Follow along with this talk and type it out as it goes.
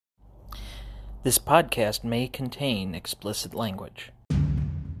This podcast may contain explicit language.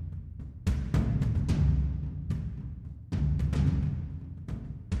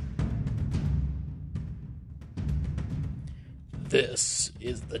 This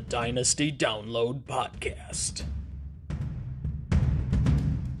is the Dynasty Download Podcast.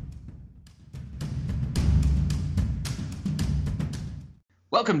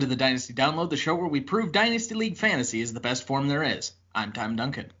 Welcome to the Dynasty Download, the show where we prove Dynasty League Fantasy is the best form there is. I'm Tom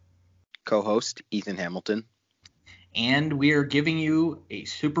Duncan. Co-host Ethan Hamilton. And we are giving you a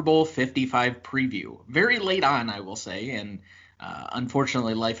Super Bowl 55 preview. Very late on, I will say, and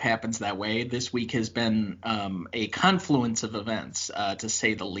unfortunately life happens that way. This week has been a confluence of events, to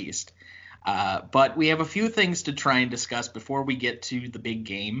say the least. But we have a few things to try and discuss before we get to the big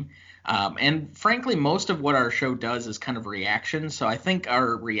game. And frankly, most of what our show does is kind of reaction. So I think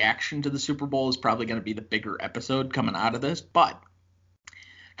our reaction to the Super Bowl is probably going to be the bigger episode coming out of this. But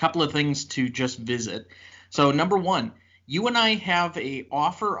a couple of things to just visit. So number one, you and I have a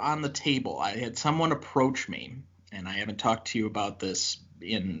offer on the table. I had someone approach me, and I haven't talked to you about this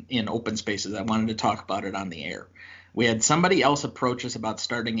in open spaces. I wanted to talk about it on the air. We had somebody else approach us about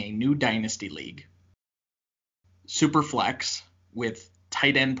starting a new Dynasty League, Superflex, with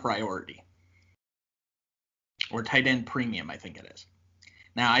tight end priority, or tight end premium, I think it is.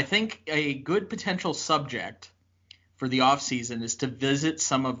 Now, I think a good potential subject for the offseason is to visit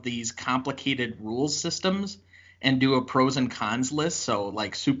some of these complicated rules systems and do a pros and cons list. So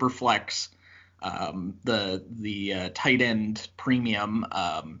like Superflex, the tight end premium.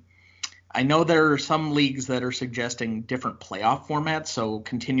 I know there are some leagues that are suggesting different playoff formats, so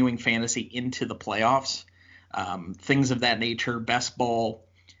continuing fantasy into the playoffs, things of that nature, best ball,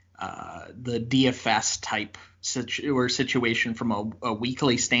 the DFS type situation from a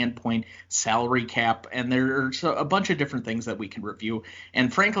weekly standpoint, salary cap, and there's a bunch of different things that we can review.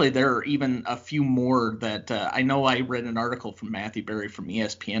 And frankly, there are even a few more that I know. I read an article from Matthew Berry from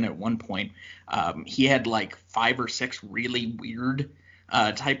ESPN at one point. He had like 5 or 6 really weird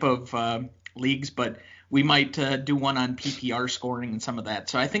type of leagues, but we might do one on PPR scoring and some of that.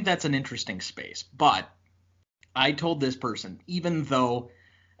 So I think that's an interesting space. But I told this person, even though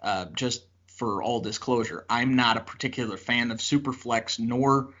just for all disclosure, I'm not a particular fan of Superflex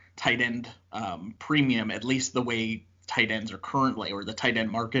nor tight end premium, at least the way tight ends are currently, or the tight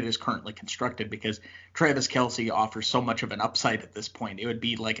end market is currently constructed, because Travis Kelce offers so much of an upside at this point. It would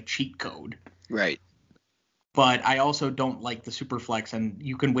be like a cheat code. Right. But I also don't like the Superflex, and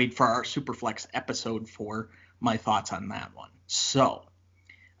you can wait for our Superflex episode for my thoughts on that one. So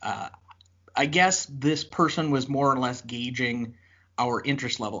I guess this person was more or less gauging our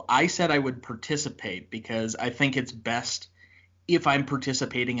interest level. I said I would participate because I think it's best if I'm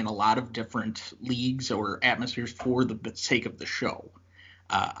participating in a lot of different leagues or atmospheres for the sake of the show.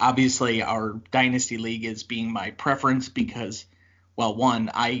 Obviously, our Dynasty League is being my preference because, well,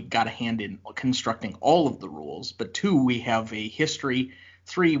 1, I got a hand in constructing all of the rules, but 2, we have a history.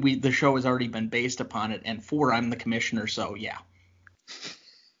 3, the show has already been based upon it, and 4, I'm the commissioner, so yeah.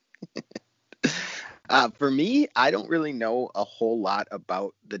 For me, I don't really know a whole lot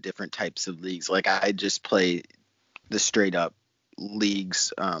about the different types of leagues. Like, I just play the straight up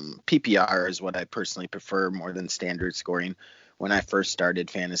leagues. PPR is what I personally prefer more than standard scoring. When I first started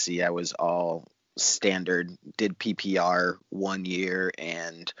fantasy, I was all standard, did PPR 1 year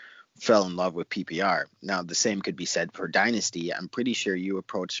and fell in love with PPR. Now, the same could be said for Dynasty. I'm pretty sure you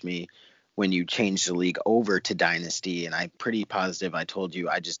approached me when you changed the league over to Dynasty, and I'm pretty positive I told you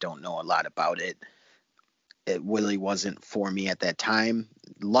I just don't know a lot about it. It really wasn't for me at that time.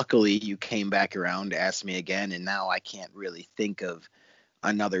 Luckily, you came back around, asked me again, and now I can't really think of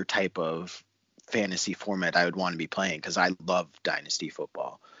another type of fantasy format I would want to be playing because I love Dynasty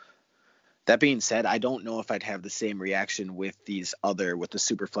football. That being said, I don't know if I'd have the same reaction with the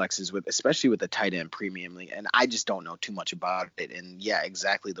Superflexes, especially with the tight end premium league, and I just don't know too much about it. And yeah,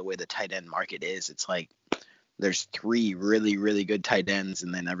 exactly the way the tight end market is, it's like there's 3 really, really good tight ends,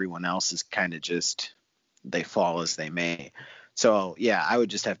 and then everyone else is kind of just, they fall as they may. So yeah, I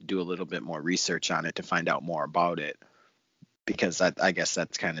would just have to do a little bit more research on it to find out more about it, because I guess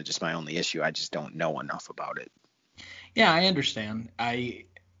that's kind of just my only issue. I just don't know enough about it. Yeah, I understand.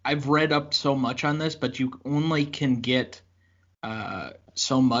 I've read up so much on this, but you only can get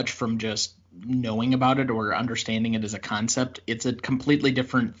so much from just knowing about it or understanding it as a concept. It's a completely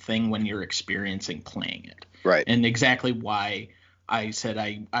different thing when you're experiencing playing it. Right. And exactly why I said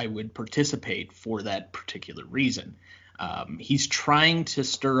I would participate for that particular reason. He's trying to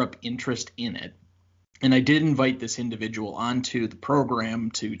stir up interest in it. And I did invite this individual onto the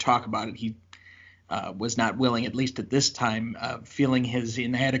program to talk about it. He was not willing, at least at this time, feeling his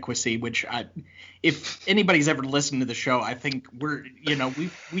inadequacy, which if anybody's ever listened to the show, I think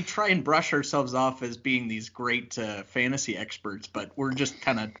we try and brush ourselves off as being these great fantasy experts, but we're just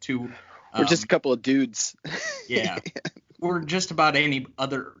kind of too. We're just a couple of dudes. Yeah. We're just about any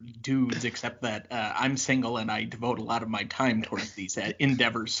other dudes except that I'm single and I devote a lot of my time towards these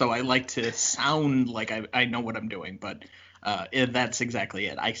endeavors. So I like to sound like I know what I'm doing, but that's exactly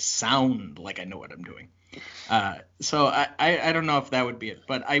it. I sound like I know what I'm doing. So I don't know if that would be it,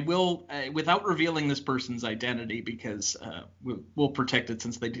 but I will, without revealing this person's identity, because we'll protect it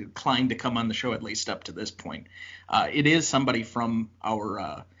since they declined to come on the show, at least up to this point. It is somebody from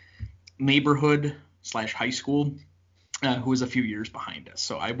our neighborhood / high school who is a few years behind us.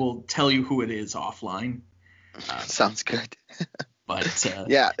 So I will tell you who it is offline. Sounds good. But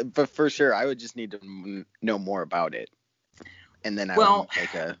yeah, but for sure, I would just need to know more about it, and then I would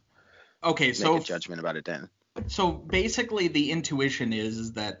make a judgment about it then. So basically, the intuition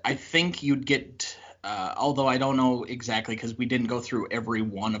is that I think you'd get, although I don't know exactly because we didn't go through every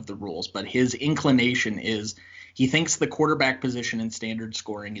one of the rules, but his inclination is he thinks the quarterback position in standard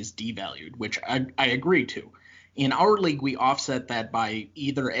scoring is devalued, which I agree to. In our league, we offset that by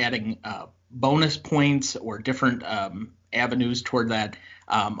either adding bonus points or different avenues toward that.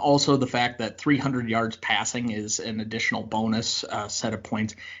 Also, the fact that 300 yards passing is an additional bonus set of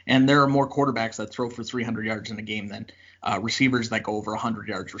points. And there are more quarterbacks that throw for 300 yards in a game than receivers that go over 100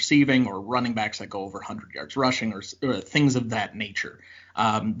 yards receiving or running backs that go over 100 yards rushing or things of that nature.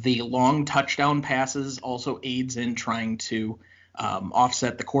 The long touchdown passes also aids in trying to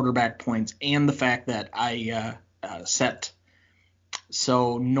offset the quarterback points, and the fact that I set.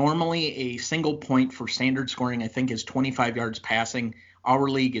 So normally a single point for standard scoring, I think, is 25 yards passing. Our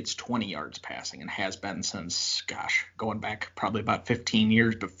league, it's 20 yards passing and has been since, going back probably about 15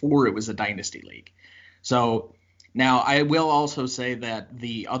 years before it was a dynasty league. So now I will also say that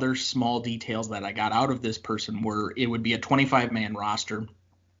the other small details that I got out of this person were it would be a 25-man roster,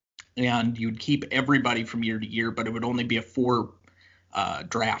 and you'd keep everybody from year to year, but it would only be a 4-round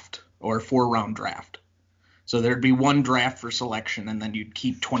draft. So there'd be one draft for selection, and then you'd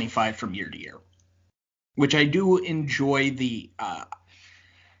keep 25 from year to year, which I do enjoy the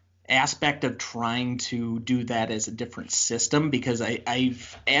aspect of trying to do that as a different system, because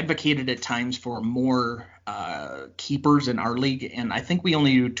I've advocated at times for more keepers in our league, and I think we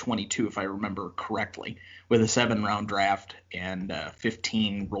only do 22 if I remember correctly, with a 7-round draft and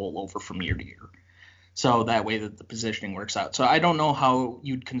 15 rollover from year to year. So that way that the positioning works out. So I don't know how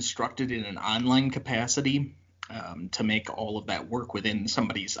you'd construct it in an online capacity to make all of that work within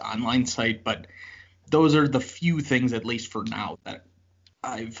somebody's online site, but those are the few things, at least for now, that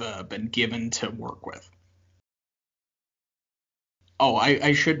I've been given to work with. Oh,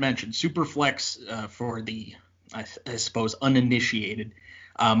 I should mention Superflex for the, I suppose, uninitiated,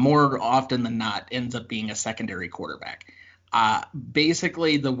 more often than not ends up being a secondary quarterback.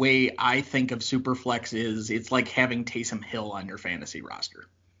 Basically, the way I think of Superflex is it's like having Taysom Hill on your fantasy roster.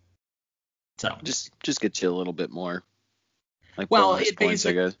 So just get you a little bit more, like, well, bonus points,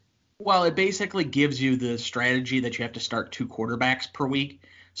 I guess. Well, it basically gives you the strategy that you have to start 2 quarterbacks per week.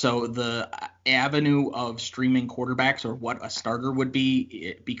 So the avenue of streaming quarterbacks, or what a starter would be,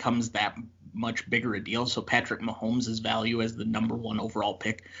 it becomes that much bigger a deal. So Patrick Mahomes' value as the number 1 overall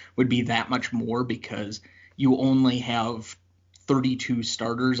pick would be that much more, because you only have 32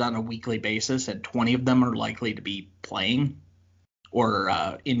 starters on a weekly basis, and 20 of them are likely to be playing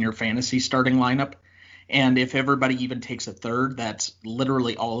or in your fantasy starting lineup. And if everybody even takes a third, that's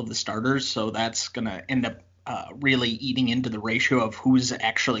literally all of the starters. So that's going to end up really eating into the ratio of who's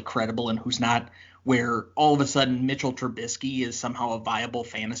actually credible and who's not, where all of a sudden Mitchell Trubisky is somehow a viable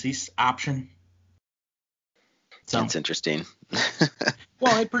fantasy option. So that's interesting.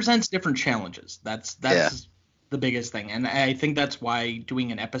 Well, it presents different challenges. That's the biggest thing. And I think that's why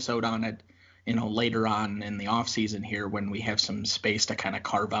doing an episode on it, later on in the off season here, when we have some space to kind of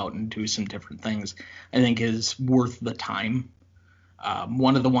carve out and do some different things, I think is worth the time.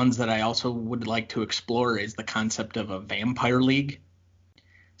 One of the ones that I also would like to explore is the concept of a vampire league.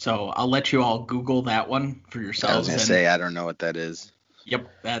 So I'll let you all Google that one for yourselves. I was going to say, I don't know what that is. Yep,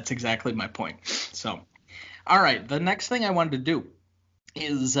 that's exactly my point. So, all right, the next thing I wanted to do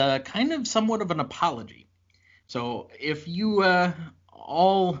is kind of somewhat of an apology. So if you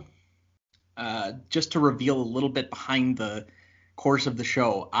all, just to reveal a little bit behind the course of the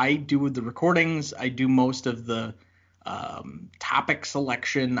show, I do the recordings, I do most of the topic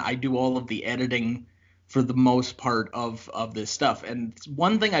selection, I do all of the editing for the most part of this stuff. And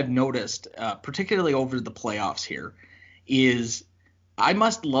one thing I've noticed, particularly over the playoffs here, is I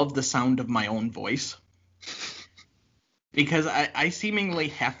must love the sound of my own voice because I seemingly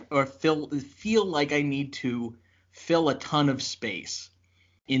feel like I need to fill a ton of space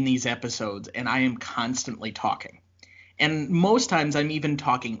in these episodes, and I am constantly talking. And most times I'm even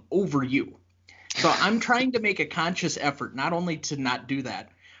talking over you. So I'm trying to make a conscious effort not only to not do that,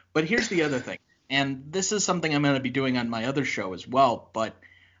 but here's the other thing. And this is something I'm going to be doing on my other show as well, but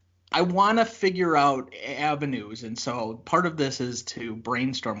I want to figure out avenues. And so part of this is to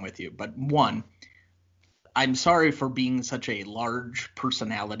brainstorm with you. But one, I'm sorry for being such a large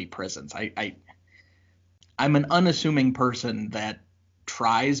personality presence. I'm an unassuming person that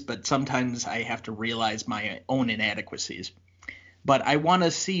tries, but sometimes I have to realize my own inadequacies. But I want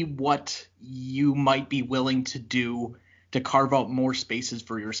to see what you might be willing to do to carve out more spaces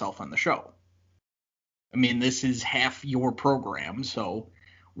for yourself on the show. I mean, this is half your program, so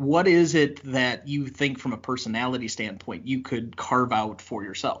what is it that you think from a personality standpoint you could carve out for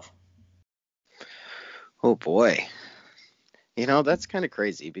yourself? Oh boy. That's kind of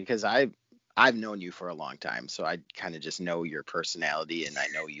crazy because I've known you for a long time, so I kind of just know your personality and I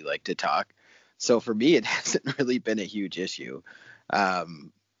know you like to talk. So for me, it hasn't really been a huge issue.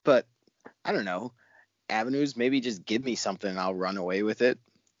 But I don't know, avenues, maybe just give me something and I'll run away with it.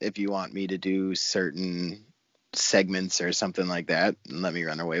 If you want me to do certain segments or something like that, and let me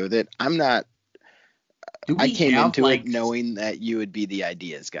run away with it. I came into it knowing that you would be the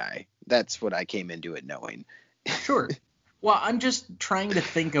ideas guy. That's what I came into it knowing. Sure. Well, I'm just trying to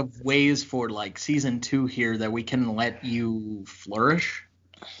think of ways for like season 2 here that we can let you flourish.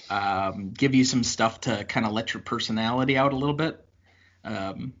 Give you some stuff to kind of let your personality out a little bit.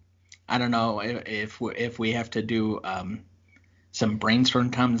 I don't know if we have to do some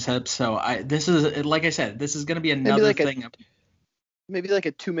brainstorm concepts. So this is, like I said, this is going to be another thing. Maybe like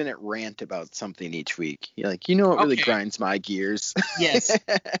a 2-minute rant about something each week. You're like, what really grinds my gears? Yes.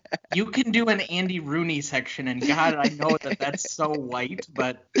 You can do an Andy Rooney section, and God, I know that's so white,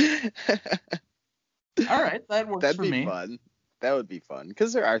 but all right, that works for me. That'd be fun. That would be fun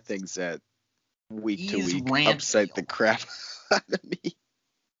because there are things that week to week upset the crap out of me.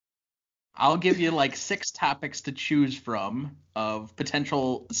 I'll give you like 6 topics to choose from of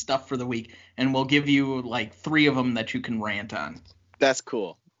potential stuff for the week, and we'll give you like 3 of them that you can rant on. That's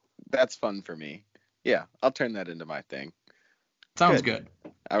cool. That's fun for me. Yeah, I'll turn that into my thing. Sounds good.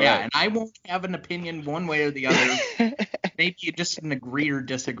 All right. And I won't have an opinion one way or the other. Maybe you just can agree or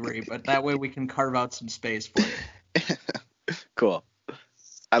disagree, but that way we can carve out some space for you. Cool.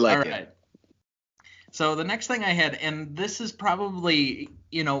 I like it. All right. So the next thing I had, and this is probably,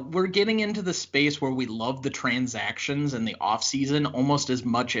 we're getting into the space where we love the transactions in the off season almost as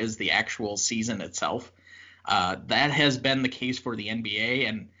much as the actual season itself. That has been the case for the NBA,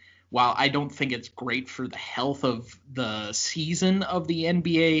 and while I don't think it's great for the health of the season of the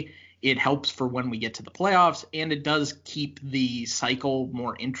NBA, it helps for when we get to the playoffs, and it does keep the cycle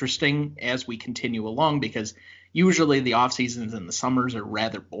more interesting as we continue along, because usually the off seasons and the summers are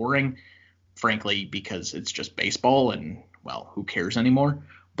rather boring, frankly, because it's just baseball and, well, who cares anymore?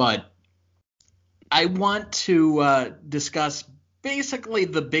 But I want to discuss basically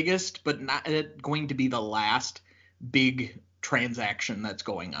the biggest, but not going to be the last big transaction that's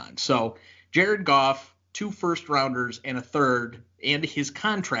going on. So Jared Goff, 2 first-rounders and a third, and his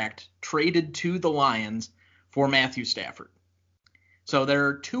contract traded to the Lions for Matthew Stafford. So there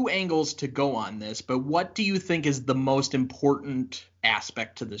are 2 angles to go on this, but what do you think is the most important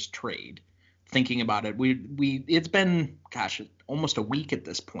aspect to this trade? Thinking about it, it's been, almost a week at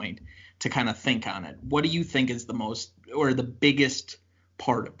this point to kind of think on it. What do you think is the most or the biggest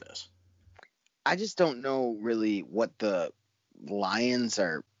part of this? I just don't know really what the Lions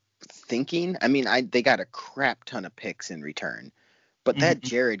are thinking. I mean, they got a crap ton of picks in return, but that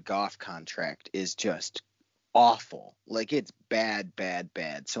Jared Goff contract is just awful. Like, it's bad.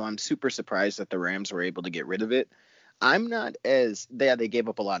 So I'm super surprised that the Rams were able to get rid of it. I'm not they gave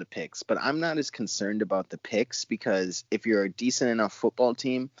up a lot of picks, but I'm not as concerned about the picks because if you're a decent enough football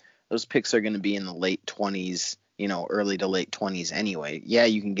team, those picks are going to be in the late 20s, early to late 20s anyway. Yeah,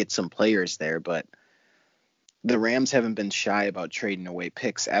 you can get some players there, but the Rams haven't been shy about trading away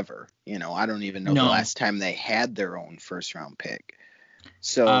picks ever. I don't even know the last time they had their own first round pick.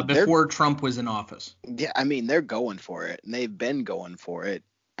 So before Trump was in office. Yeah, I mean, they're going for it, and they've been going for it.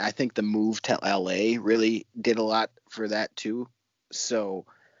 I think the move to LA really did a lot for that too. So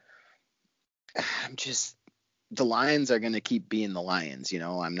the Lions are going to keep being the Lions.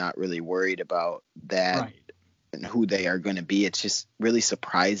 I'm not really worried about that and who they are going to be. It's just really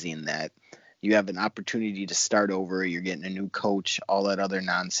surprising that you have an opportunity to start over. You're getting a new coach, all that other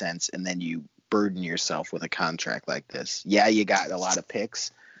nonsense. And then you burden yourself with a contract like this. Yeah, you got a lot of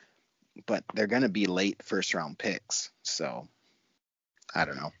picks, but they're going to be late first round picks. So I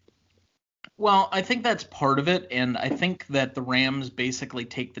don't know. Well, I think that's part of it, and I think that the Rams basically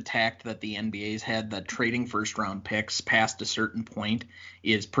take the tact that the NBA's had, that trading first-round picks past a certain point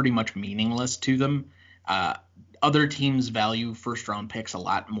is pretty much meaningless to them. Other teams value first-round picks a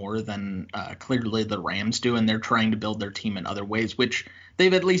lot more than clearly the Rams do, and they're trying to build their team in other ways, which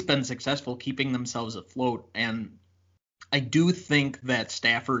they've at least been successful keeping themselves afloat. And I do think that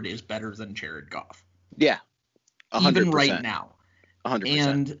Stafford is better than Jared Goff. Yeah, 100%. Even right now. 100%.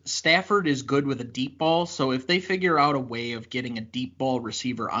 And Stafford is good with a deep ball, so if they figure out a way of getting a deep ball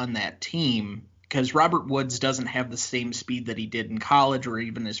receiver on that team, because Robert Woods doesn't have the same speed that he did in college or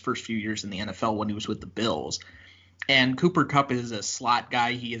even his first few years in the NFL when he was with the Bills. And Cooper Kupp is a slot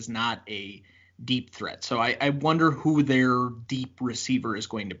guy. He is not a deep threat. So I wonder who their deep receiver is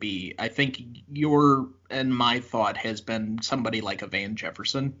going to be. I think your and my thought has been somebody like a Van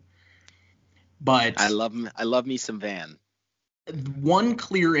Jefferson. But I love me some Van. One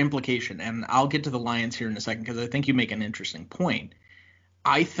clear implication, and I'll get to the Lions here in a second because I think you make an interesting point.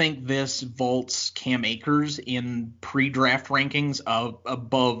 I think this vaults Cam Akers in pre-draft rankings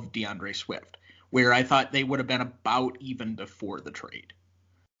above DeAndre Swift, where I thought they would have been about even before the trade.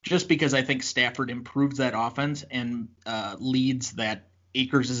 Just because I think Stafford improves that offense and leads that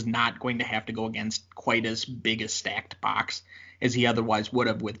Akers is not going to have to go against quite as big a stacked box as he otherwise would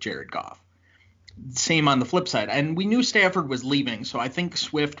have with Jared Goff. Same on the flip side. And we knew Stafford was leaving, so I think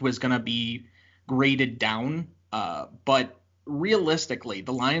Swift was going to be graded down. But realistically,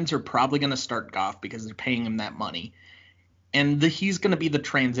 the Lions are probably going to start Goff because they're paying him that money. And he's going to be the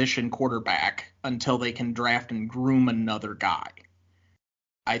transition quarterback until they can draft and groom another guy.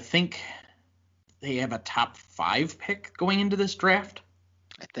 I think they have a top 5 pick going into this draft.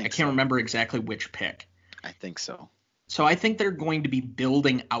 I can't remember exactly which pick. I think so. So I think they're going to be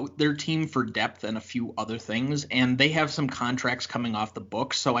building out their team for depth and a few other things, and they have some contracts coming off the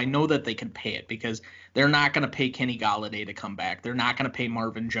books, so I know that they can pay it because they're not going to pay Kenny Golladay to come back. They're not going to pay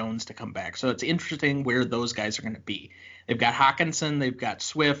Marvin Jones to come back. So it's interesting where those guys are going to be. They've got Hawkinson, they've got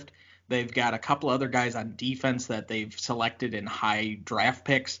Swift, they've got a couple other guys on defense that they've selected in high draft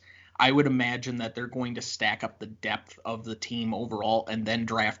picks. I would imagine that they're going to stack up the depth of the team overall and then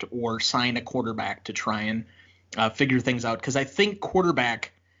draft or sign a quarterback to try and figure things out, because I think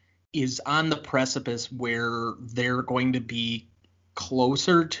quarterback is on the precipice where they're going to be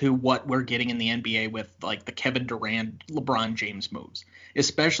closer to what we're getting in the NBA with like the Kevin Durant, LeBron James moves,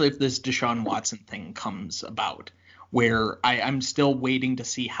 especially if this Deshaun Watson thing comes about, where I'm still waiting to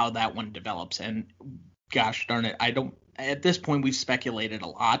see how that one develops. And gosh darn it, at this point we've speculated a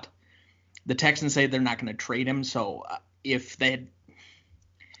lot. The Texans say they're not going to trade him, so that'd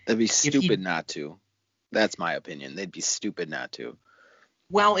be stupid not to. That's my opinion. They'd be stupid not to.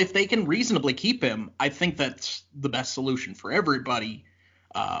 Well, if they can reasonably keep him, I think that's the best solution for everybody.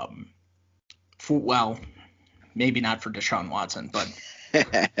 Maybe not for Deshaun Watson,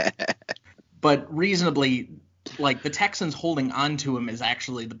 but reasonably, like the Texans holding on to him is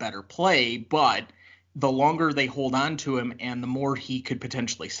actually the better play. But the longer they hold on to him and the more he could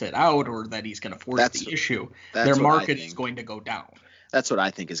potentially sit out or that he's going to force the issue, their market is going to go down. That's what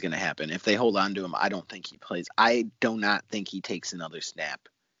I think is going to happen. If they hold on to him, I don't think he plays. I do not think he takes another snap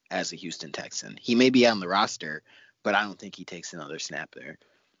as a Houston Texan. He may be on the roster, but I don't think he takes another snap there.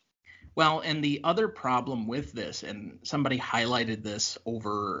 Well, and the other problem with this, and somebody highlighted this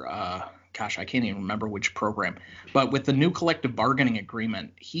over, I can't even remember which program, but with the new collective bargaining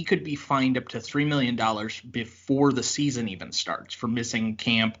agreement, he could be fined up to $3 million before the season even starts for missing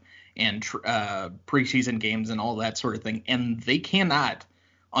camp and preseason games and all that sort of thing. And they cannot,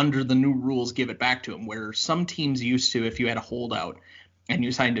 under the new rules, give it back to him, where some teams used to, if you had a holdout and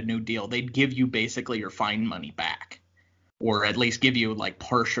you signed a new deal, they'd give you basically your fine money back, or at least give you like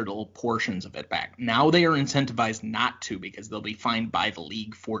partial portions of it back. Now they are incentivized not to because they'll be fined by the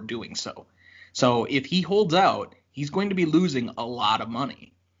league for doing so. So if he holds out, he's going to be losing a lot of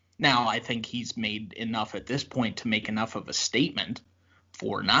money. Now, I think he's made enough at this point to make enough of a statement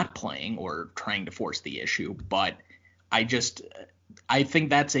for not playing or trying to force the issue, but I think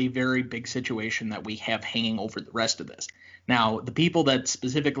that's a very big situation that we have hanging over the rest of this. Now, the people that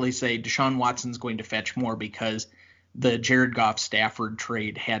specifically say Deshaun Watson's going to fetch more because the Jared Goff Stafford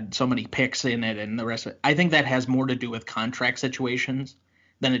trade had so many picks in it and the rest of it, I think that has more to do with contract situations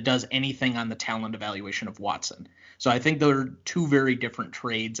than it does anything on the talent evaluation of Watson. So I think they're two very different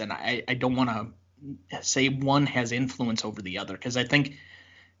trades, and I don't want to say one has influence over the other, because I think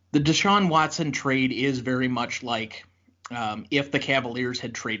the Deshaun Watson trade is very much like if the Cavaliers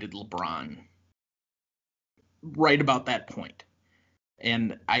had traded LeBron right about that point.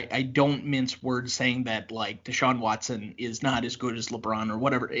 And I don't mince words saying that, like, Deshaun Watson is not as good as LeBron or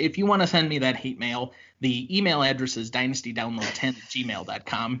whatever. If you want to send me that hate mail, the email address is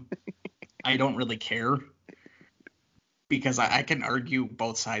dynastydownload10@gmail.com. I don't really care because I can argue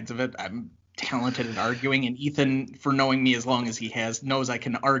both sides of it. I'm talented at arguing, and Ethan, for knowing me as long as he has, knows I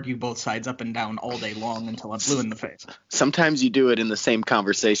can argue both sides up and down all day long until I'm blue in the face. Sometimes you do it in the same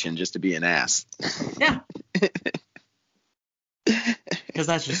conversation just to be an ass. Yeah. Because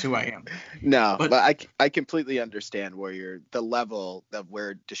that's just who I am. No, but I completely understand the level of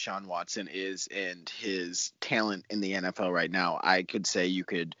where Deshaun Watson is and his talent in the NFL right now. I could say you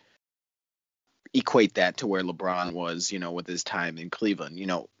could equate that to where LeBron was, with his time in Cleveland.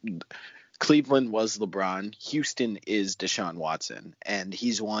 Cleveland was LeBron. Houston is Deshaun Watson, and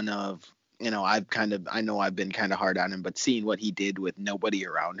he's one of, I know I've been kind of hard on him, but seeing what he did with nobody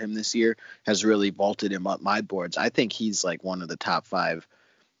around him this year has really vaulted him up my boards. I think he's like one of the top 7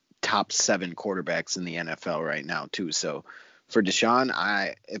 quarterbacks in the NFL right now too. So for Deshaun,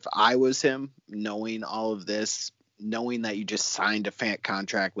 if I was him, knowing all of this, knowing that you just signed a fan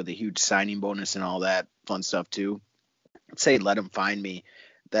contract with a huge signing bonus and all that fun stuff too, I'd say let him find me.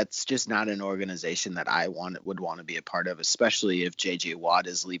 That's just not an organization that I would want to be a part of, especially if J.J. Watt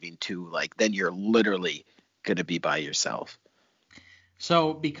is leaving too. Like, then you're literally going to be by yourself.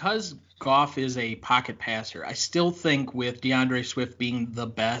 So because Goff is a pocket passer, I still think with DeAndre Swift being the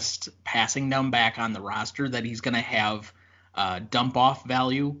best passing down back on the roster that he's going to have dump off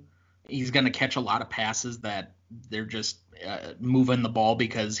value. He's going to catch a lot of passes that they're just moving the ball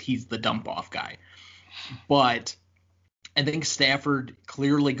because he's the dump off guy. But I think Stafford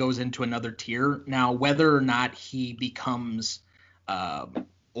clearly goes into another tier. Now, whether or not he becomes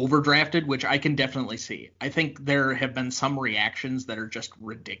overdrafted, which I can definitely see. I think there have been some reactions that are just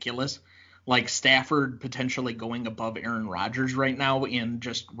ridiculous, like Stafford potentially going above Aaron Rodgers right now in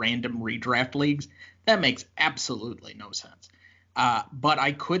just random redraft leagues. That makes absolutely no sense. But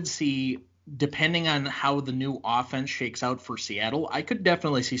I could see, depending on how the new offense shakes out for Seattle, I could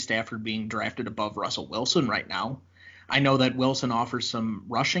definitely see Stafford being drafted above Russell Wilson right now. I know that Wilson offers some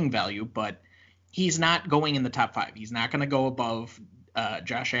rushing value, but he's not going in the top 5. He's not going to go above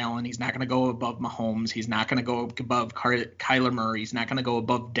Josh Allen. He's not going to go above Mahomes. He's not going to go above Kyler Murray. He's not going to go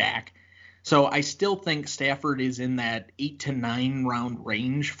above Dak. So I still think Stafford is in that 8 to 9 round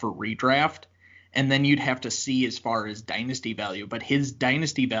range for redraft. And then you'd have to see as far as dynasty value. But his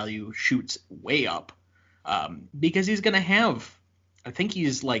dynasty value shoots way up because he's going to have, I think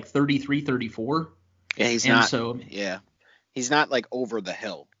he's like 33, 34. Yeah, he's not like over the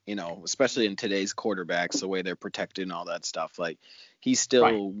hill, especially in today's quarterbacks, the way they're protected and all that stuff. Like, he's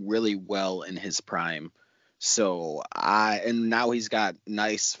still really well in his prime. So and now he's got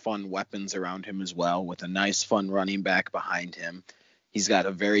nice, fun weapons around him as well, with a nice, fun running back behind him. He's got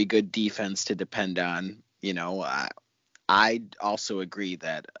a very good defense to depend on. I also agree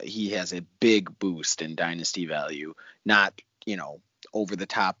that he has a big boost in dynasty value, not, over the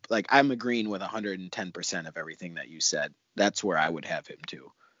top. Like, I'm agreeing with 110% of everything that you said. That's where I would have him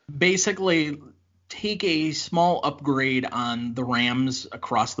too. Basically, take a small upgrade on the Rams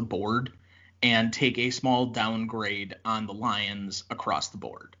across the board and take a small downgrade on the Lions across the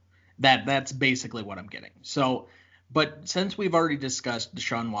board. That's basically what I'm getting. So, but since we've already discussed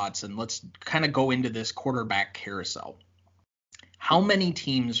Deshaun Watson, let's kind of go into this quarterback carousel. How many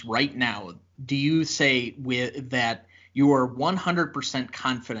teams right now do you say that you are 100%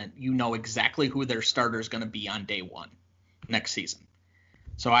 confident you know exactly who their starter is going to be on day one next season?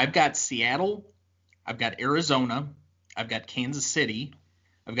 So I've got Seattle, I've got Arizona, I've got Kansas City,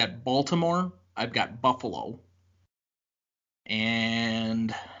 I've got Baltimore, I've got Buffalo,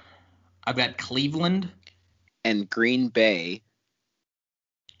 and I've got Cleveland. And Green Bay.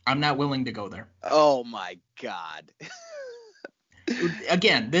 I'm not willing to go there. Oh, my God.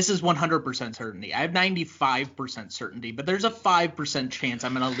 Again, this is 100% certainty. I have 95% certainty, but there's a 5% chance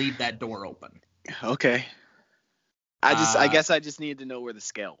I'm going to leave that door open. Okay. I guess I just needed to know where the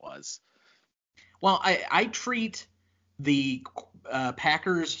scale was. Well, I treat the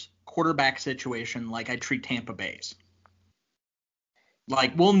Packers quarterback situation like I treat Tampa Bay's.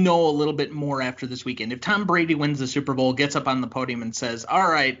 Like, we'll know a little bit more after this weekend. If Tom Brady wins the Super Bowl, gets up on the podium and says, all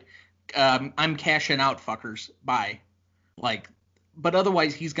right, I'm cashing out, fuckers. Bye. But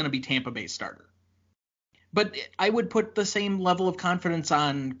otherwise, he's going to be Tampa Bay's starter. But I would put the same level of confidence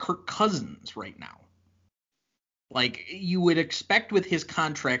on Kirk Cousins right now. Like, you would expect with his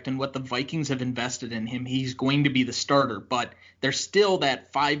contract and what the Vikings have invested in him, he's going to be the starter. But there's still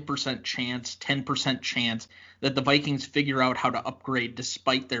that 5% chance, 10% chance that the Vikings figure out how to upgrade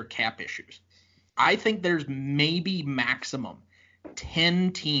despite their cap issues. I think there's maybe maximum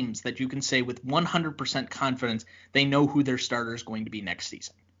 10 teams that you can say with 100% confidence they know who their starter is going to be next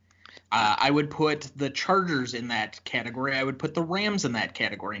season. I would put the Chargers in that category. I would put the Rams in that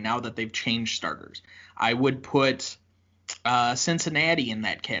category now that they've changed starters. I would put Cincinnati in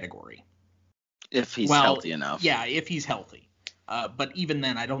that category. If he's healthy enough. Yeah, if he's healthy. But even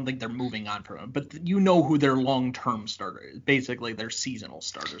then, I don't think they're moving on from him. But you know who their long-term starter is. Basically, their seasonal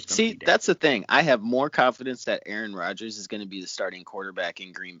starter is going to be. See, that's the thing. I have more confidence that Aaron Rodgers is going to be the starting quarterback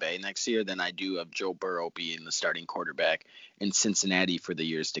in Green Bay next year than I do of Joe Burrow being the starting quarterback in Cincinnati for the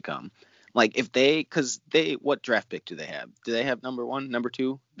years to come. Like, what draft pick do they have? Do they have number 1, number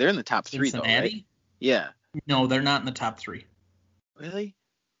 2? They're in the top 3, though, right? Yeah. No, they're not in the top 3. Really?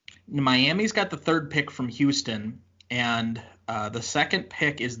 Miami's got the 3rd pick from Houston, and the 2nd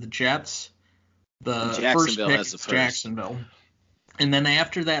pick is the Jets. The first pick is Jacksonville. And then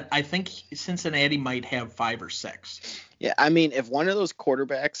after that, I think Cincinnati might have 5 or 6. Yeah, I mean, if one of those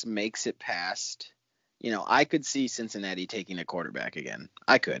quarterbacks makes it past, I could see Cincinnati taking a quarterback again.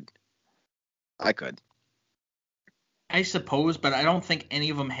 I could. I suppose, but I don't think any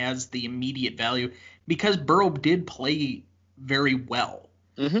of them has the immediate value because Burrow did play very well.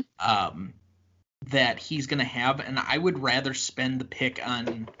 Mm-hmm. That he's going to have, and I would rather spend the pick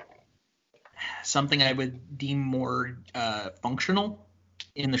on something I would deem more functional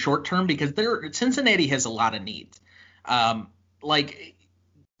in the short term because Cincinnati has a lot of needs.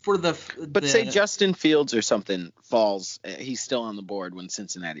 Say Justin Fields or something falls, he's still on the board when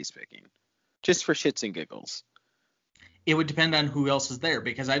Cincinnati's picking, just for shits and giggles. It would depend on who else is there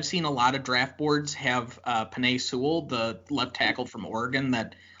because I've seen a lot of draft boards have Penei Sewell, the left tackle from Oregon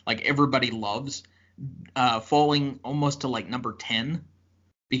that like everybody loves, falling almost to like number 10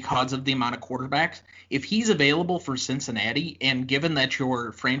 because of the amount of quarterbacks. If he's available for Cincinnati and given that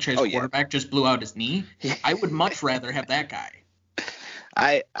your franchise quarterback just blew out his knee, I would much rather have that guy.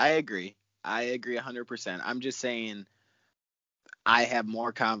 I agree. I agree 100%. I'm just saying I have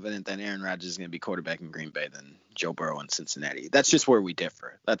more confidence that Aaron Rodgers is going to be quarterback in Green Bay than Joe Burrow in Cincinnati. That's just where we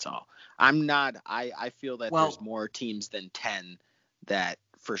differ. That's all. I feel that there's more teams than 10 that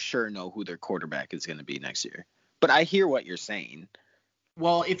for sure know who their quarterback is going to be next year. But I hear what you're saying.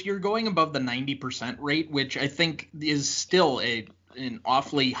 Well, if you're going above the 90% rate, which I think is still an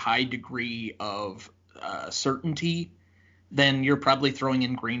awfully high degree of certainty, then you're probably throwing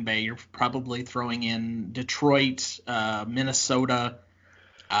in Green Bay. You're probably throwing in Detroit, Minnesota.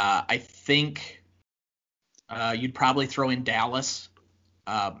 I think you'd probably throw in Dallas.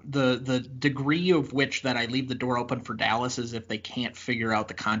 The degree of which that I leave the door open for Dallas is if they can't figure out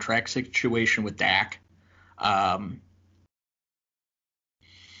the contract situation with Dak.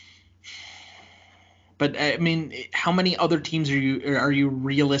 But I mean, how many other teams are you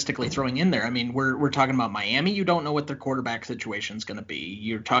realistically throwing in there? I mean, we're talking about Miami. You don't know what their quarterback situation is going to be.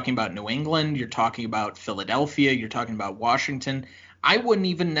 You're talking about New England. You're talking about Philadelphia. You're talking about Washington. I wouldn't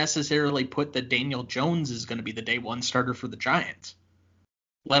even necessarily put that Daniel Jones is going to be the day one starter for the Giants,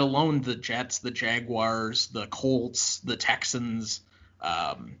 let alone the Jets, the Jaguars, the Colts, the Texans.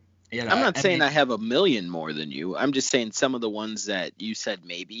 I'm not saying I have a million more than you. I'm just saying some of the ones that you said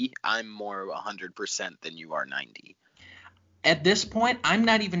maybe, I'm more 100% than you are 90. At this point, I'm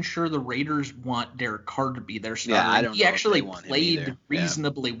not even sure the Raiders want Derek Carr to be their starter. Yeah, I don't know. He actually played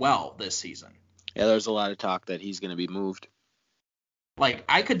reasonably well this season. Yeah, there's a lot of talk that he's going to be moved. Like,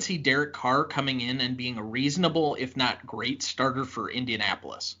 I could see Derek Carr coming in and being a reasonable, if not great, starter for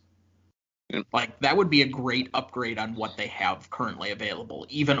Indianapolis. Like, that would be a great upgrade on what they have currently available,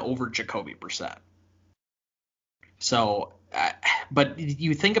 even over Jacoby Brissett. So, but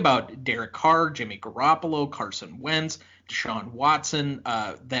you think about Derek Carr, Jimmy Garoppolo, Carson Wentz, Deshaun Watson,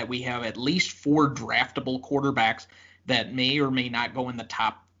 that we have at least 4 draftable quarterbacks that may or may not go in the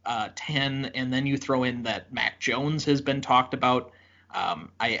top 10, and then you throw in that Mac Jones has been talked about.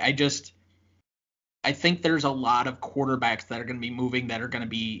 I think there's a lot of quarterbacks that are going to be moving that are going to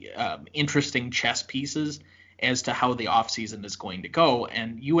be interesting chess pieces as to how the offseason is going to go.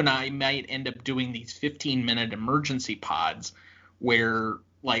 And you and I might end up doing these 15-minute emergency pods where,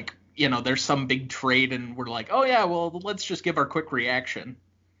 like, you know, there's some big trade and we're like, oh, yeah, well, let's just give our quick reaction.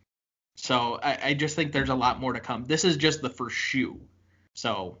 So I just think there's a lot more to come. This is just the first shoe.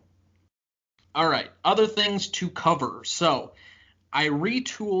 So, all right, other things to cover. So I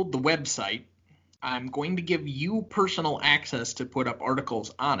retooled the website. I'm going to give you personal access to put up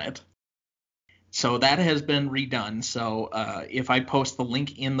articles on it. So that has been redone. So if I post the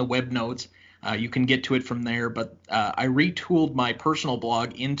link in the web notes, you can get to it from there. But I retooled my personal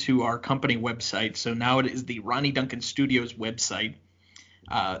blog into our company website. So now it is the Ronnie Duncan Studios website.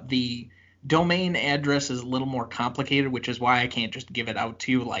 The Domain address is a little more complicated, which is why I can't just give it out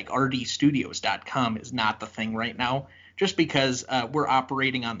to you. Like rdstudios.com is not the thing right now, just because we're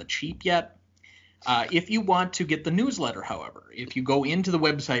operating on the cheap yet. If you want to get the newsletter, however, if you go into the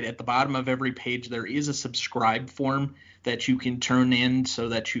website, at the bottom of every page, there is a subscribe form that you can turn in so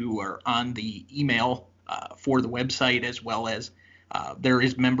that you are on the email for the website, as well as there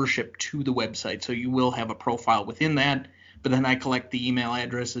is membership to the website. So you will have a profile within that, but then I collect the email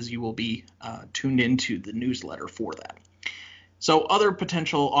addresses. You will be tuned into the newsletter for that. So other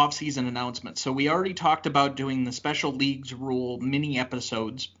potential off-season announcements. So we already talked about doing the special leagues rule mini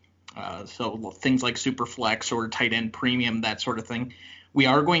episodes. So things like Superflex or tight end premium, that sort of thing. We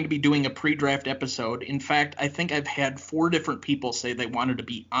are going to be doing a pre-draft episode. In fact, I think I've had 4 different people say they wanted to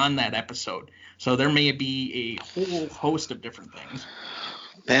be on that episode. So there may be a whole host of different things.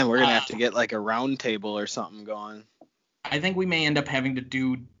 Man, we're going to have to get like a round table or something going. I think we may end up having to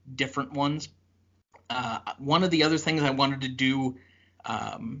do different ones. One of the other things I wanted to do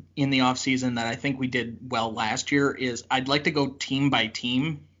in the offseason that I think we did well last year is I'd like to go team by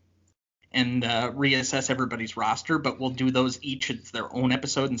team and reassess everybody's roster, but we'll do those each as their own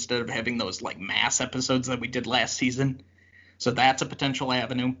episode instead of having those like mass episodes that we did last season. So that's a potential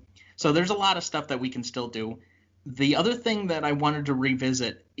avenue. So there's a lot of stuff that we can still do. The other thing that I wanted to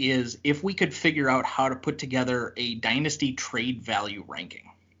revisit is if we could figure out how to put together a dynasty trade value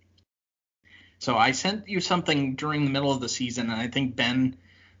ranking. So I sent you something during the middle of the season, and I think Ben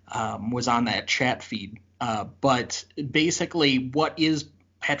was on that chat feed. But basically, what is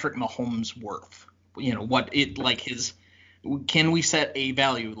Patrick Mahomes worth? You know, what it like his – can we set a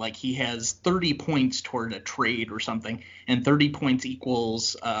value? Like he has 30 points toward a trade or something, and 30 points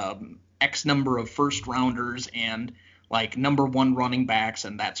equals X number of first rounders and like number 1 running backs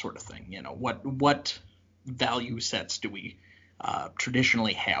and that sort of thing. You know, what value sets do we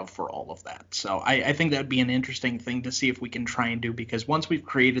traditionally have for all of that? So I think that would be an interesting thing to see if we can try and do, because once we've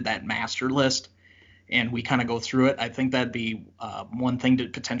created that master list – and we kind of go through it, I think that'd be one thing to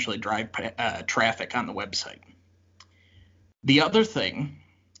potentially drive traffic on the website. The other thing,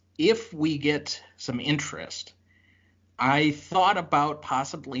 if we get some interest, I thought about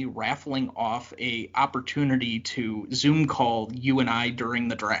possibly raffling off a opportunity to Zoom call you and I during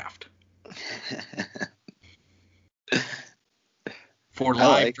the draft for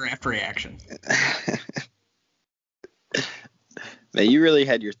live draft reaction. Man, you really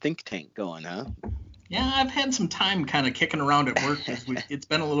had your think tank going, huh? Yeah, I've had some time kind of kicking around at work because it's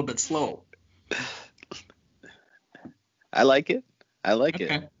been a little bit slow. I like it.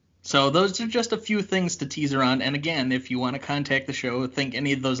 Okay. So those are just a few things to tease around. And again, if you want to contact the show, think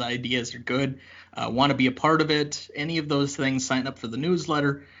any of those ideas are good, want to be a part of it, any of those things, sign up for the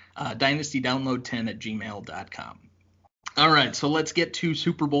newsletter, dynastydownload10@gmail.com. All right, so let's get to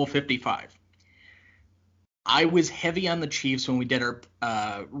Super Bowl 55. I was heavy on the Chiefs when we did our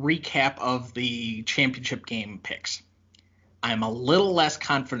recap of the championship game picks. I'm a little less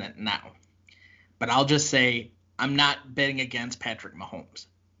confident now, but I'll just say I'm not betting against Patrick Mahomes.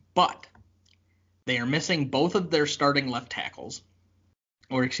 But they are missing both of their starting left tackles,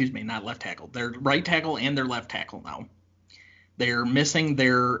 or excuse me, not left tackle, their right tackle and their left tackle now. They're missing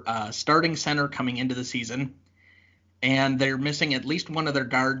their starting center coming into the season, and they're missing at least one of their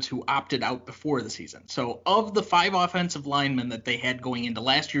guards who opted out before the season. So of the 5 offensive linemen that they had going into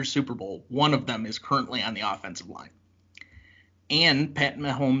last year's Super Bowl, one of them is currently on the offensive line. And Pat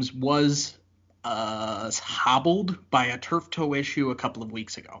Mahomes was hobbled by a turf toe issue a couple of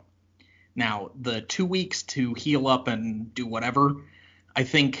weeks ago. Now, the 2 weeks to heal up and do whatever, I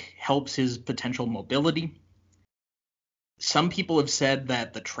think helps his potential mobility. Some people have said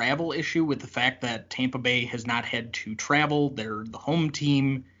that the travel issue with the fact that Tampa Bay has not had to travel, they're the home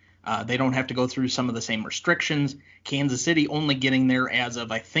team, they don't have to go through some of the same restrictions. Kansas City only getting there as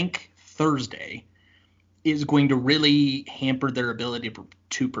of, I think, Thursday is going to really hamper their ability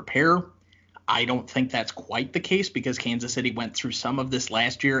to prepare. I don't think that's quite the case because Kansas City went through some of this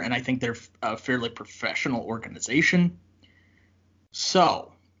last year, and I think they're a fairly professional organization.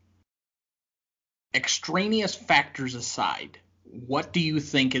 So, extraneous factors aside, what do you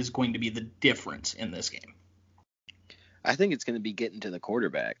think is going to be the difference in this game? I think it's going to be getting to the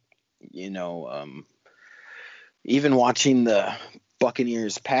quarterback. You know, even watching the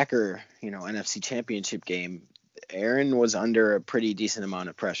Buccaneers-Packer, NFC Championship game, Aaron was under a pretty decent amount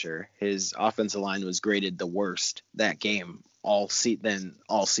of pressure. His offensive line was graded the worst that game all season.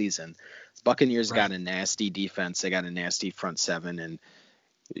 Buccaneers got a nasty defense. They got a nasty front seven, and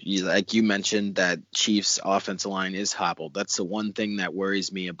Like you mentioned, that Chiefs offensive line is hobbled. That's the one thing that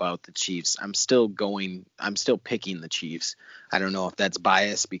worries me about the Chiefs. I'm still picking the Chiefs. I don't know if that's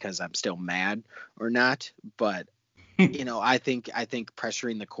biased because I'm still mad or not, but I think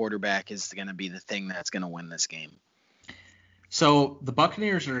pressuring the quarterback is going to be the thing that's going to win this game. So the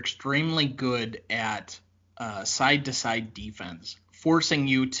Buccaneers are extremely good at side-to-side defense, forcing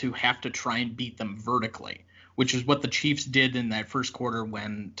you to have to try and beat them vertically, which is what the Chiefs did in that first quarter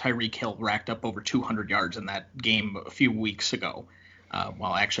when Tyreek Hill racked up over 200 yards in that game a few weeks ago.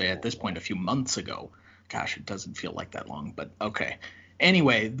 Well, actually, at this point, a few months ago. Gosh, it doesn't feel like that long, but okay.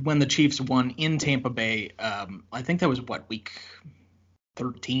 Anyway, when the Chiefs won in Tampa Bay, I think that was, week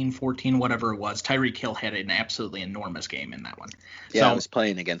 13, 14, whatever it was. Tyreek Hill had an absolutely enormous game in that one. Yeah, I was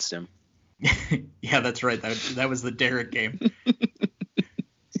playing against him. Yeah, that's right. That was the Derek game.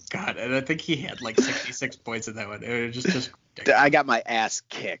 God, and I think he had like 66 points in that one. It was just I got my ass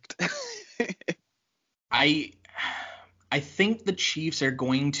kicked. I think the Chiefs are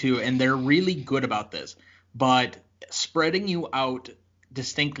going to, and they're really good about this, but spreading you out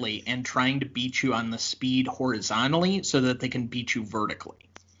distinctly and trying to beat you on the speed horizontally so that they can beat you vertically.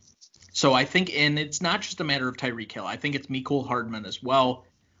 So I think, and it's not just a matter of Tyreek Hill. I think it's Mecole Hardman as well.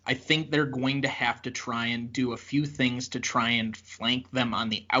 I think they're going to have to try and do a few things to try and flank them on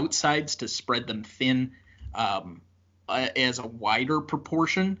the outsides to spread them thin as a wider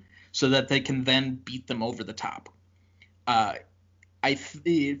proportion so that they can then beat them over the top.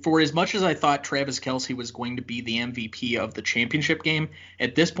 For as much as I thought Travis Kelce was going to be the MVP of the championship game,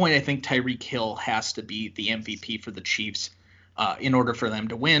 at this point I think Tyreek Hill has to be the MVP for the Chiefs in order for them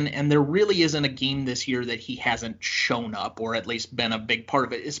to win. And there really isn't a game this year that he hasn't shown up or at least been a big part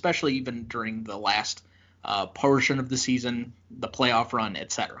of it, especially even during the last portion of the season, the playoff run,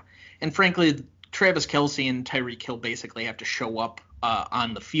 etc. And frankly, Travis Kelce and Tyreek Hill basically have to show up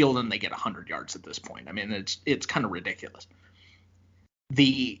on the field and they get 100 yards at this point. I mean, it's kind of ridiculous.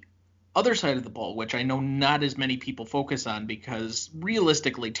 The other side of the ball, which I know not as many people focus on because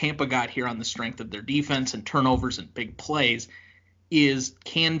realistically Tampa got here on the strength of their defense and turnovers and big plays, is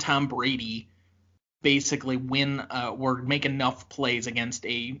can Tom Brady basically win or make enough plays against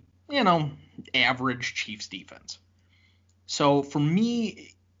a, average Chiefs defense? So for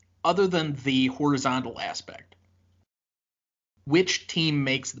me, other than the horizontal aspect, which team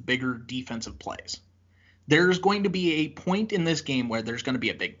makes the bigger defensive plays? There's going to be a point in this game where there's going to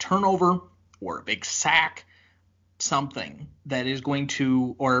be a big turnover or a big sack, something that is going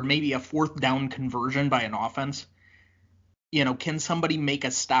to, or maybe a fourth down conversion by an offense. Can somebody make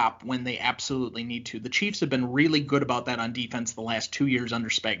a stop when they absolutely need to? The Chiefs have been really good about that on defense the last 2 years under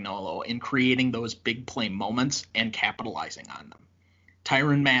Spagnuolo in creating those big play moments and capitalizing on them.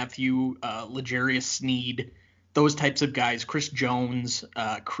 Tyrann Mathieu, L'Jarius Sneed, those types of guys, Chris Jones,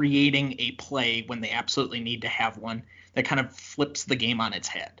 creating a play when they absolutely need to have one that kind of flips the game on its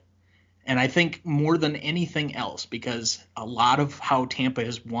head. And I think more than anything else, because a lot of how Tampa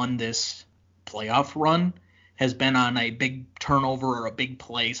has won this playoff run has been on a big turnover or a big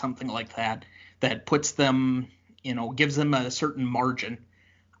play, something like that, that puts them, gives them a certain margin.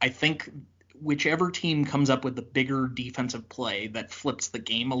 I think whichever team comes up with the bigger defensive play that flips the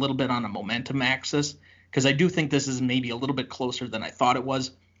game a little bit on a momentum axis, because I do think this is maybe a little bit closer than I thought it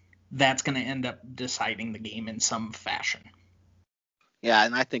was, that's going to end up deciding the game in some fashion. Yeah,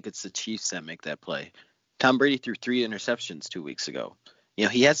 and I think it's the Chiefs that make that play. Tom Brady threw 3 interceptions 2 weeks ago.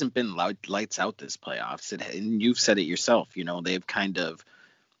 He hasn't been lights out this playoffs. And you've said it yourself. They've kind of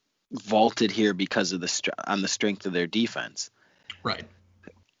vaulted here because of on the strength of their defense. Right.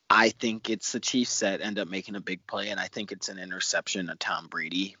 I think it's the Chiefs that end up making a big play, and I think it's an interception of Tom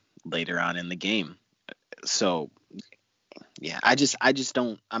Brady later on in the game. So, yeah, I just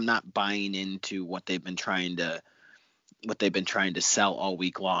don't. I'm not buying into what they've been trying to sell all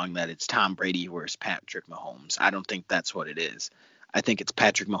week long, that it's Tom Brady versus Patrick Mahomes. I don't think that's what it is. I think it's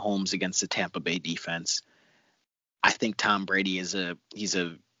Patrick Mahomes against the Tampa Bay defense. I think Tom Brady he's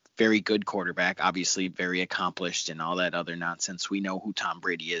a very good quarterback, obviously very accomplished and all that other nonsense. We know who Tom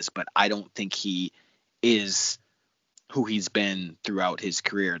Brady is, but I don't think he is who he's been throughout his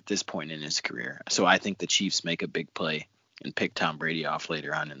career at this point in his career. So I think the Chiefs make a big play and pick Tom Brady off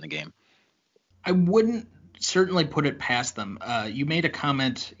later on in the game. I wouldn't certainly put it past them. You made a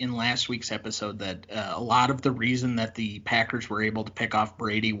comment in last week's episode that a lot of the reason that the Packers were able to pick off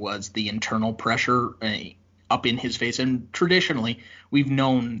Brady was the internal pressure up in his face. And traditionally, we've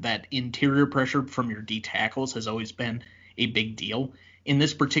known that interior pressure from your D tackles has always been a big deal. In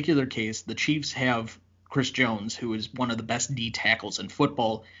this particular case, the Chiefs have Chris Jones, who is one of the best D tackles in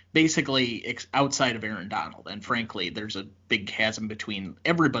football, basically outside of Aaron Donald. And frankly, there's a big chasm between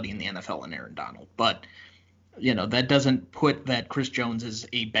everybody in the NFL and Aaron Donald. But, that doesn't put that Chris Jones is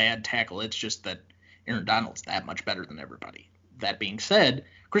a bad tackle. It's just that Aaron Donald's that much better than everybody. That being said,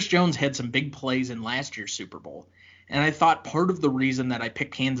 Chris Jones had some big plays in last year's Super Bowl. And I thought part of the reason that I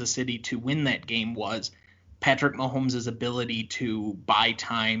picked Kansas City to win that game was Patrick Mahomes' ability to buy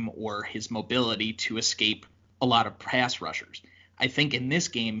time or his mobility to escape a lot of pass rushers. I think in this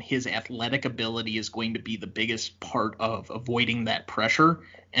game, his athletic ability is going to be the biggest part of avoiding that pressure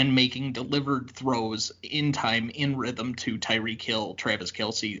and making delivered throws in time, in rhythm to Tyreek Hill, Travis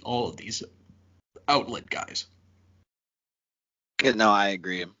Kelce, all of these outlet guys. No, I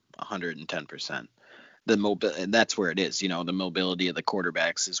agree 110%. And that's where it is. The mobility of the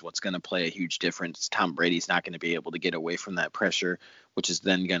quarterbacks is what's going to play a huge difference. Tom Brady's not going to be able to get away from that pressure, which is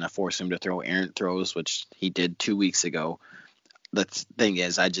then going to force him to throw errant throws, which he did 2 weeks ago. The thing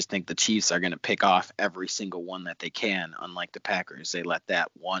is, I just think the Chiefs are going to pick off every single one that they can, unlike the Packers. They let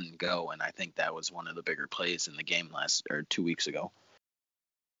that one go, and I think that was one of the bigger plays in the game 2 weeks ago.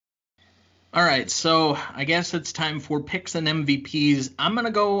 All right, so I guess it's time for picks and MVPs. I'm going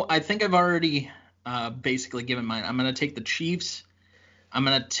to go – I think I've already – basically given mine. I'm going to take the Chiefs. I'm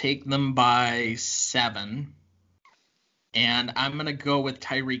going to take them by 7. And I'm going to go with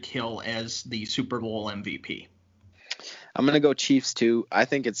Tyreek Hill as the Super Bowl MVP. I'm going to go Chiefs too. I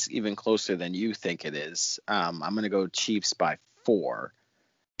think it's even closer than you think it is. I'm going to go Chiefs by 4.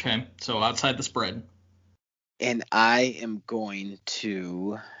 Okay, so outside the spread. And I am going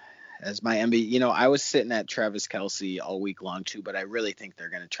to, as my MVP, I was sitting at Travis Kelce all week long too, but I really think they're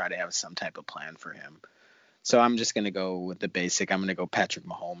going to try to have some type of plan for him. So I'm just going to go with the basic. I'm going to go Patrick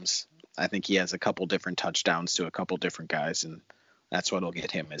Mahomes. I think he has a couple different touchdowns to a couple different guys, and that's what'll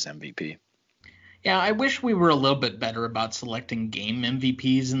get him as MVP. Yeah, I wish we were a little bit better about selecting game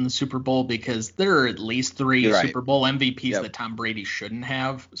MVPs in the Super Bowl, because there are at least 3 Super Bowl MVPs that Tom Brady shouldn't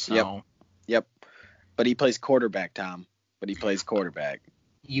have. So. Yep. But he plays quarterback, Tom.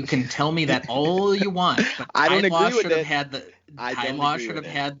 You can tell me that all you want, but I don't agree with it. Ty Law should have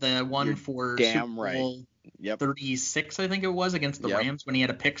had the one You're for damn Super Bowl right. 36, I think it was, against the Rams when he had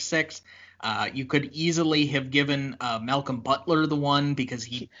a pick 6. You could easily have given Malcolm Butler the one, because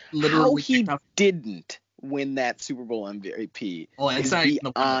he literally didn't win that Super Bowl MVP. Well, it's is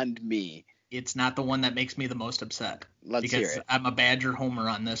beyond me. It's not the one that makes me the most upset. Let's hear it. I'm a Badger homer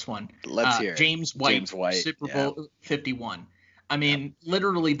on this one. Let's hear it. James White, Super Bowl 51. I mean,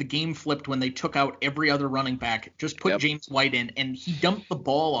 literally the game flipped when they took out every other running back, just put James White in, and he dumped the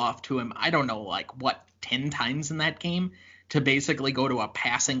ball off to him, I don't know, 10 times in that game to basically go to a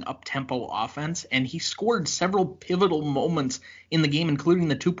passing up-tempo offense. And he scored several pivotal moments in the game, including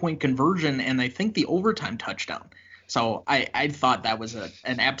the 2-point conversion and I think the overtime touchdown. So I thought that was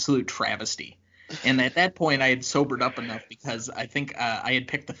an absolute travesty. And at that point, I had sobered up enough, because I think I had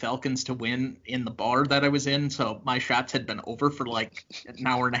picked the Falcons to win in the bar that I was in. So my shots had been over for an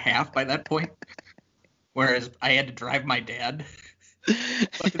hour and a half by that point. Whereas I had to drive my dad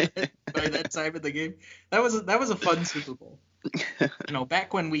by that time of the game. That was a fun Super Bowl.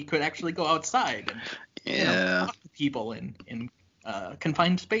 Back when we could actually go outside and talk to people in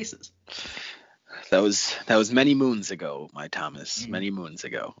confined spaces. That was many moons ago, my Thomas. Many moons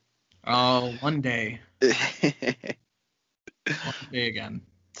ago. Oh, one day. One day again.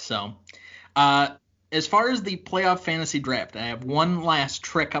 So, as far as the playoff fantasy draft, I have one last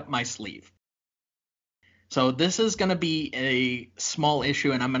trick up my sleeve. So this is going to be a small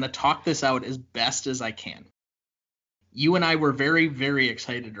issue, and I'm going to talk this out as best as I can. You and I were very, very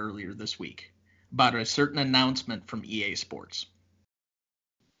excited earlier this week about a certain announcement from EA Sports.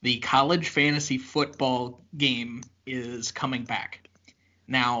 The college fantasy football game is coming back.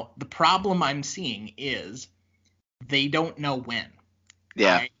 Now, the problem I'm seeing is they don't know when.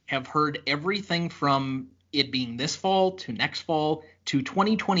 Yeah. I have heard everything from it being this fall to next fall to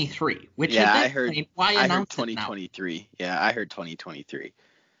 2023, which I heard 2023. Yeah, I heard 2023.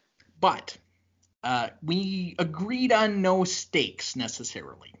 But we agreed on no stakes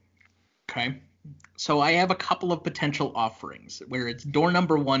necessarily. Okay? So I have a couple of potential offerings where it's door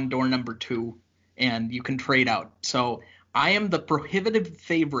number 1, door number 2, and you can trade out. So I am the prohibitive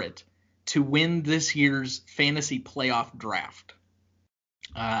favorite to win this year's fantasy playoff draft.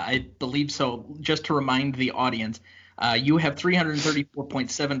 I believe so. Just to remind the audience, you have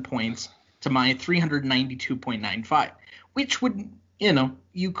 334.7 points to my 392.95, which would,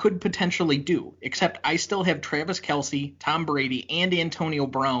 you could potentially do, except I still have Travis Kelce, Tom Brady, and Antonio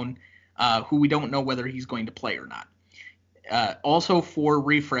Brown, who we don't know whether he's going to play or not. Also, for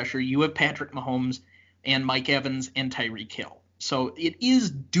refresher, you have Patrick Mahomes, and Mike Evans and Tyreek Hill. So it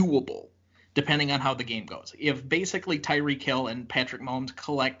is doable depending on how the game goes. If basically Tyreek Hill and Patrick Mahomes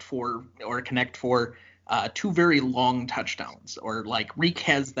connect for 2 very long touchdowns, or like Reek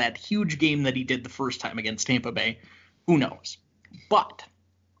has that huge game that he did the first time against Tampa Bay, who knows? But,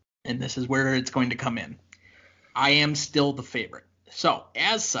 and this is where it's going to come in, I am still the favorite. So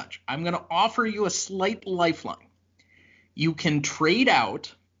as such, I'm going to offer you a slight lifeline. You can trade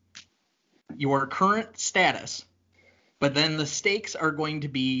out your current status, but then the stakes are going to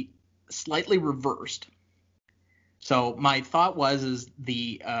be slightly reversed. So my thought was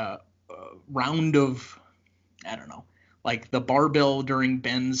the round of, I don't know, like the barbell during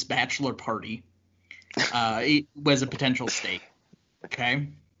Ben's bachelor party it was a potential stake. Okay.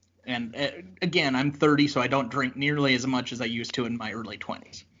 And again, I'm 30, so I don't drink nearly as much as I used to in my early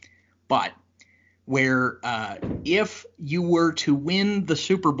 20s. But where if you were to win the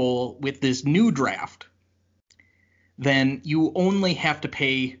Super Bowl with this new draft, then you only have to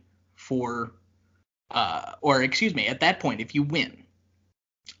pay for, at that point, if you win,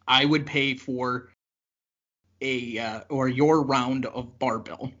 I would pay for your round of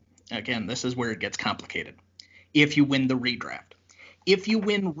barbell. Again, this is where it gets complicated. If you win the redraft. If you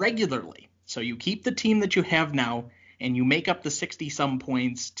win regularly, so you keep the team that you have now and you make up the 60-some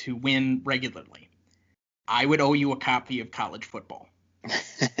points to win regularly, I would owe you a copy of College Football.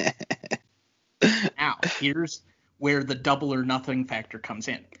 Now, here's where the double or nothing factor comes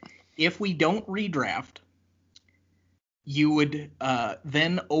in. If we don't redraft, you would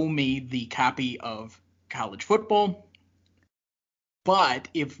then owe me the copy of College Football. But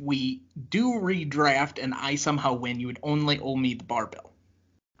if we do redraft and I somehow win, you would only owe me the barbell.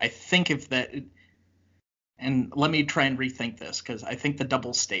 I think if that – and let me try and rethink this, because I think the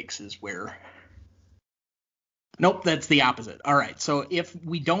double stakes is where – nope, that's the opposite. All right, so if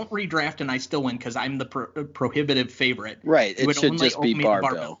we don't redraft and I still win because I'm the prohibitive favorite – right, it should just be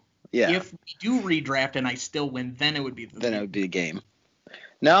barbell. Yeah. If we do redraft and I still win, then it would be the game.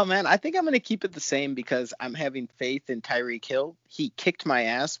 No, man, I think I'm going to keep it the same because I'm having faith in Tyreek Hill. He kicked my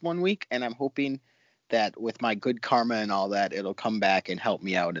ass one week, and I'm hoping that with my good karma and all that, it'll come back and help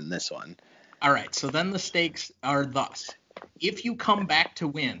me out in this one. All right, so then the stakes are thus. If you come back to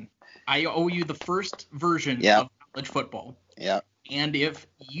win, I owe you the first version of College Football. Yeah. And if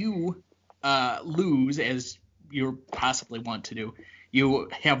you lose, as you possibly want to do, you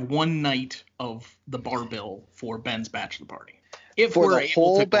have one night of the barbell for Ben's bachelor party. If for we're the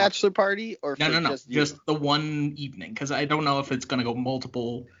whole bachelor party, or no, just the one evening, because I don't know if it's going to go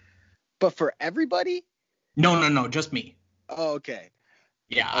multiple. But for everybody? No, just me. Oh, okay.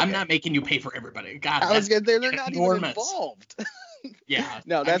 Yeah, okay. I'm not making you pay for everybody. God, I was gonna say they're not even involved. Yeah.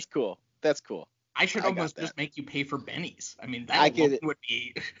 No, that's cool. That's cool. I should almost just make you pay for Benny's. I mean, that would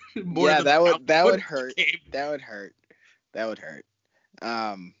be more. Yeah, that would hurt. That would hurt. That would hurt.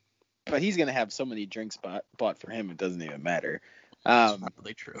 But he's gonna have so many drinks bought for him, it doesn't even matter. That's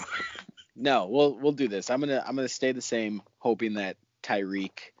probably true. No, we'll do this. I'm gonna stay the same, hoping that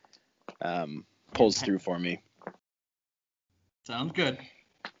Tyreek pulls through for me. Sounds good.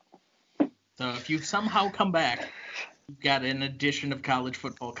 So if you somehow come back, you've got an edition of College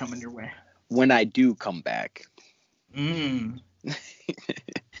Football coming your way. When I do come back.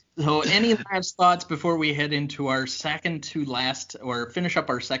 So any last thoughts before we head into our second to last, or finish up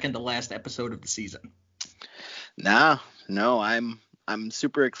our second to last episode of the season? No, I'm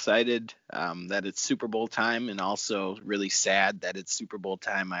super excited that it's Super Bowl time, and also really sad that it's Super Bowl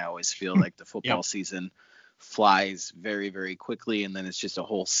time. I always feel like the football season flies very, very quickly, and then it's just a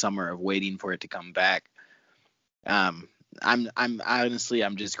whole summer of waiting for it to come back. I'm honestly,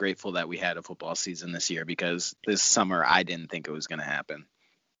 I'm just grateful that we had a football season this year, because this summer I didn't think it was going to happen.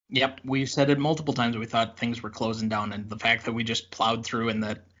 Yep, we said it multiple times. We thought things were closing down, and the fact that we just plowed through, and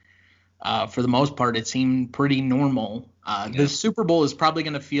that for the most part it seemed pretty normal. The Super Bowl is probably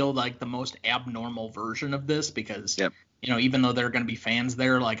going to feel like the most abnormal version of this, because even though there are going to be fans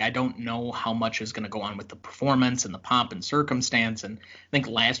there, like I don't know how much is going to go on with the performance and the pomp and circumstance. And I think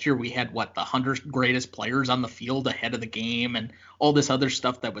last year we had the 100 greatest players on the field ahead of the game and all this other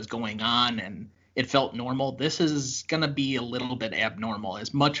stuff that was going on, and it felt normal. This is going to be a little bit abnormal.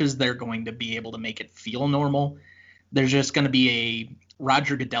 As much as they're going to be able to make it feel normal, there's just going to be a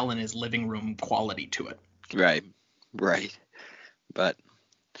Roger Goodell in his living room quality to it. Right. But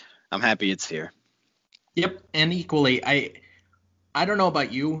I'm happy it's here. Yep, and equally, I don't know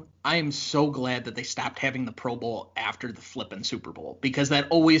about you, I am so glad that they stopped having the Pro Bowl after the flippin' Super Bowl, because that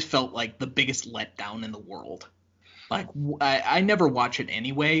always felt like the biggest letdown in the world. Like, I never watch it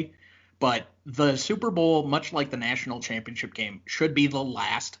anyway, but the Super Bowl, much like the national championship game, should be the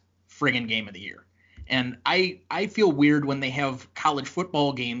last friggin' game of the year. And I feel weird when they have college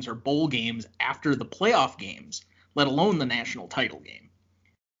football games or bowl games after the playoff games, let alone the national title game.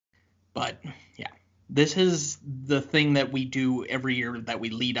 But yeah, this is the thing that we do every year that we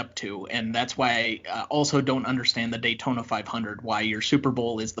lead up to. And that's why I also don't understand the Daytona 500, why your Super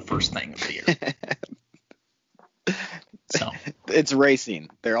Bowl is the first thing of the year. So it's racing.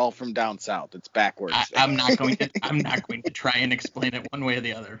 They're all from down south. It's backwards. I'm not going to try and explain it one way or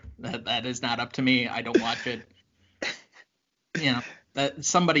the other. That is not up to me. I don't watch it. That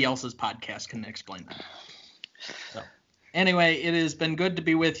somebody else's podcast can explain that. So anyway, it has been good to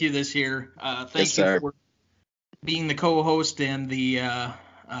be with you this year. Thank you for being the co-host and the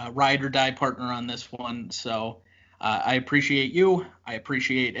ride or die partner on this one. So I appreciate you. I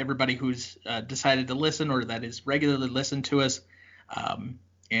appreciate everybody who's decided to listen or that is regularly listened to us.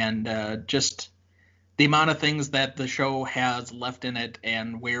 And just the amount of things that the show has left in it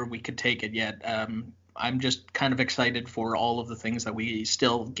and where we could take it yet. I'm just kind of excited for all of the things that we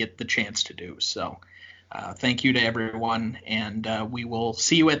still get the chance to do. So thank you to everyone. And we will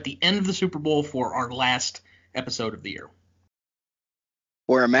see you at the end of the Super Bowl for our last episode of the year.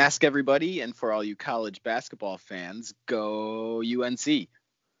 Wear a mask, everybody, and for all you college basketball fans, go UNC.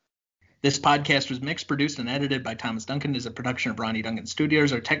 This podcast was mixed, produced, and edited by Thomas Duncan. It is a production of Ronnie Duncan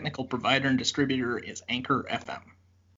Studios. Our technical provider and distributor is Anchor FM.